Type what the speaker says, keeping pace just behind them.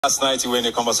Last night you were in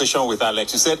a conversation with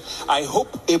Alex. You said, I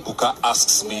hope Ebuka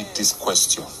asks me this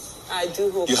question. I do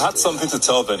hope. You had something to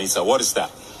tell Vanessa. What is that?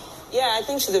 Yeah, I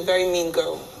think she's a very mean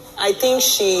girl. I think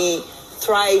she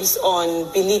thrives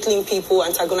on belittling people,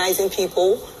 antagonizing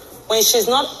people. When she's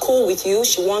not cool with you,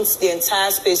 she wants the entire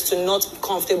space to not be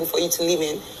comfortable for you to live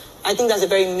in. I think that's a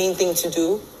very mean thing to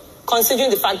do.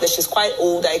 Considering the fact that she's quite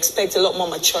old, I expect a lot more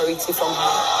maturity from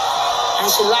her.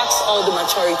 And she lacks all the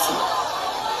maturity.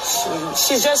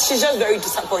 She's just very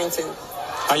disappointing.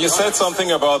 And you said something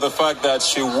about the fact that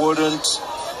she wouldn't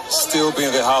still be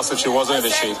in the house if she wasn't in the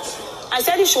shape. I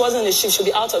said if she wasn't in the show, she'd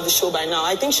be out of the show by now.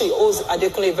 I think she owes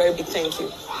Adekunle a very big thank you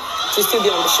to still be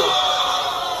on the show.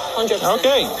 100%.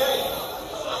 Okay.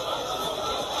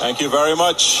 Thank you very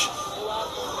much.